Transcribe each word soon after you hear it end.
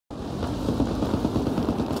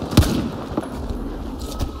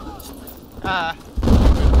Ah.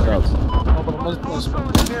 Girls. Oh, but it was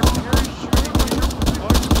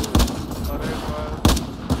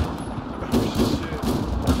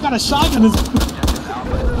got a shotgun.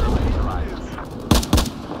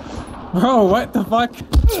 Bro, what the fuck?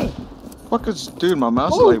 Fuck is, dude, my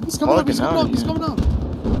mouse Oh, is like he's coming up, he's bugging coming out up, he's again. coming up.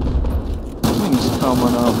 Things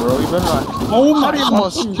coming up, bro. You better not. Oh my How do you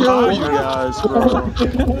almost kill you guys, bro?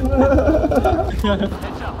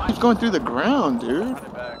 He's going through the ground, dude. Run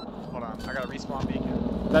it back. Hold on, I gotta respawn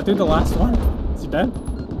beacon. That dude the last one? Is he dead?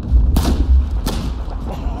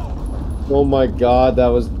 Oh my god, that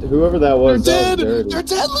was whoever that was. They're dead! That was dirty. They're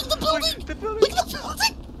dead! Look at the building! The building. Look at the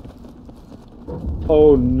building!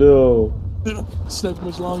 Oh no. Snap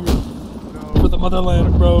much longer. For the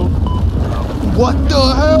motherland, bro. What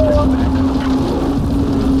the hell?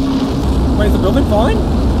 Wait, is the building falling?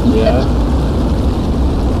 Yeah.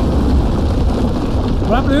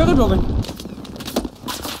 What happened to the other building?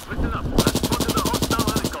 Listen up. I've spotted a hostile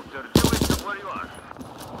helicopter 2 east of where you are.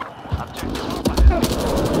 Objective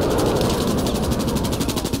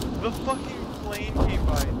The fucking plane came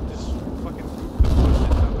by and just fucking moved the bushes.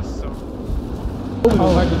 That was so.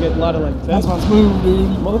 Oh, I could get a lot of like That's my move, dude.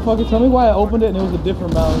 Motherfucker, tell me why I opened it and it was a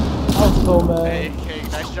different mouse. I was so mad. Hey,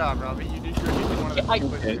 nice job, Robbie. You did one of the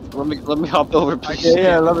Okay, let me hop over. I Please.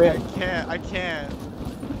 can't, Let me. I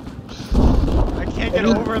can't get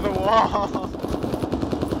over the wall.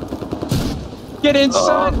 Get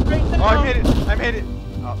inside right Oh, now! I made it. I made it.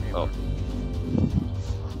 Oh.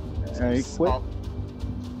 Hey, quit. Oh,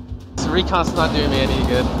 This recon's not doing me any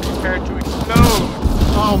good. prepare to explode.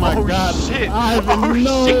 Oh my Oh, god. shit. Ivan, Oh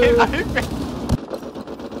no! shit.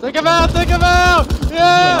 Take him out! Take him out!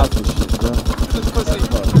 Yeah! This pussy.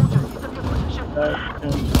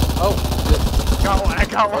 Oh, Got one. I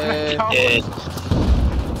got one. I got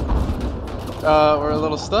one. we're a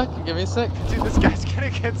little stuck. Give me a sec. Dude, this guy's gonna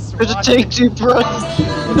get There's a swatted. tank too, bro. No!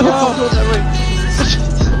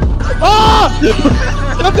 Ah!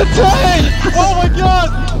 That's a tank! Oh my god!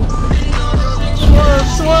 Swerve!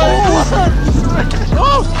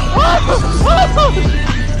 Oh!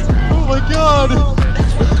 Oh my god!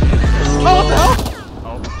 Oh, what the hell?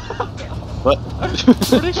 What?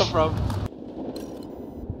 Where'd he come from?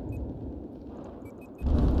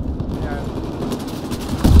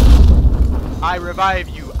 I revive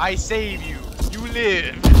you. I save you. You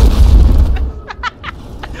live.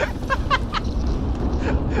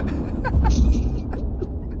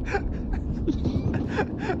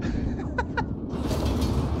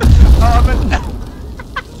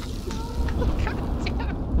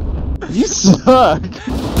 You suck.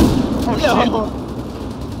 Oh,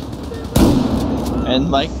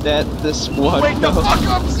 And like that, this one. Wake the fuck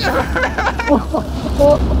up, sir!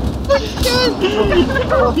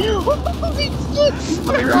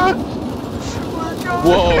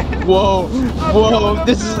 Whoa, whoa, whoa!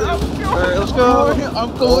 This is. Alright, let's go.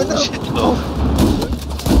 I'm going.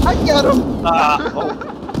 I got him. Oh.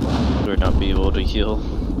 Would not be able to heal.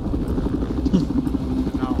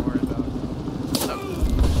 Not worried about it.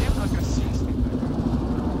 I'm not gonna see something.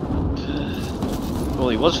 Well,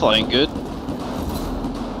 he was flying good.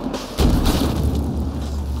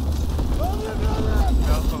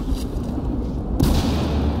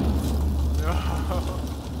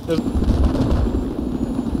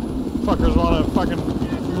 Fuckers wanna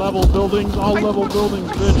fucking level buildings, all level buildings,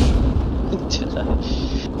 bitch.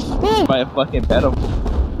 By a fucking pedal. I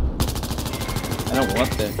don't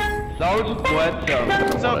want that. Soldier boy,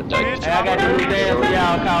 What's up, bitch? I got this dance for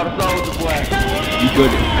y'all called the Soldier Boy. You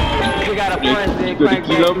good? We got a friend that Good crank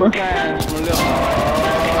kilo, bro?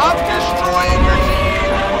 I'm destroying your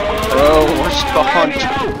Bro, what's the hunt?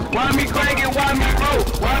 Why me crank it? Why me roll?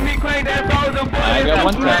 Why me crank that Soldier Boy? I got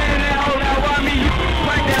one tap. Why me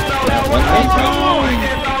crank that Soldier Boy? One tap.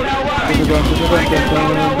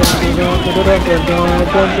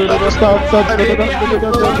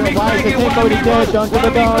 Why is the tank already dead? Dun, dun,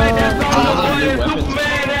 dun, dun.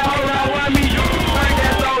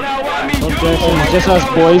 It's just us,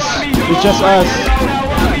 boys. It's just us.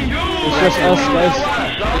 It's just us, guys.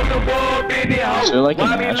 So like an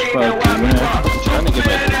Ash Pro game, I'm trying to get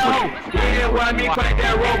my Why me crank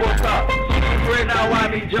that Robocop? Right now, why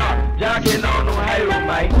me jump? Jocking on no halo,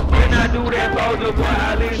 mate. When I do that, Soldier Boy, I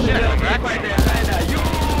leave shit up. Crank that right now. You.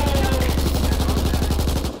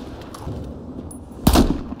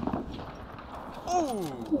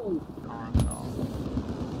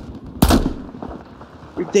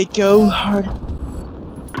 They go hard.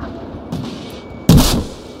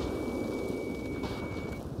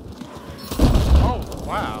 Oh,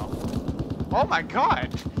 wow. Oh my god.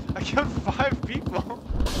 I killed 5 people.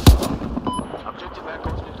 Objective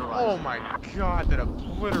echoes neutralized. Oh my god, that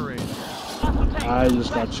obliterated. I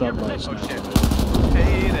just got shot by a sniper.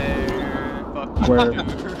 Hey there. Fuck Where? you.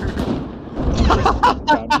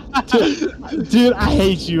 Dude, I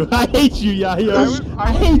hate you. I hate you, Yahya.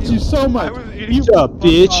 I hate you so much. What's up,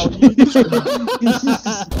 bitch?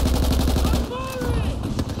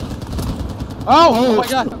 Oh my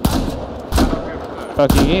god.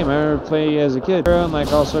 Fucking game. I remember playing as a kid. And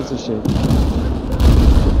like all sorts of shit.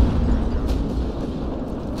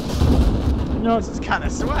 No, this is kind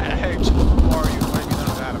of swag. Who are you? Why are you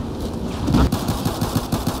not Adam?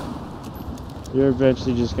 You're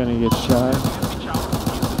eventually just gonna get shot.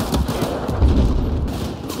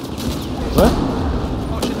 What?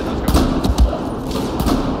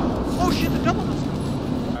 Oh shit, the double nose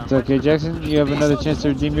go. It's okay, Jackson. You have another chance to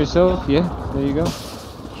redeem yourself. Yeah, there you go.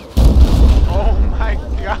 Oh my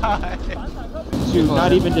god. Dude,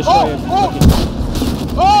 not even destroy him.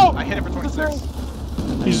 Oh! I hit it for 26.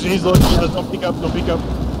 He's looking at us. Don't pick up. Don't pick up.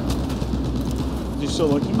 Is he still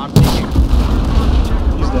looking? I'm peeking.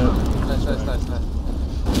 He's dead. Nice.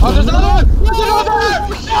 Oh, there's another one! There's another one!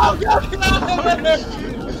 No,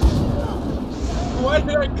 why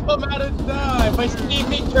did I come out and die? My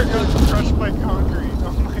steaming You're crushed by concrete.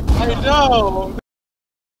 Oh my god. I know!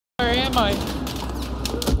 Where am I?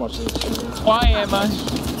 Watch this. Why am I?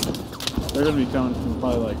 They're gonna be coming from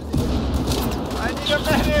probably like. I need a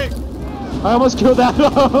medic! I almost killed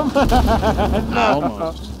Adam.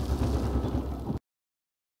 Almost.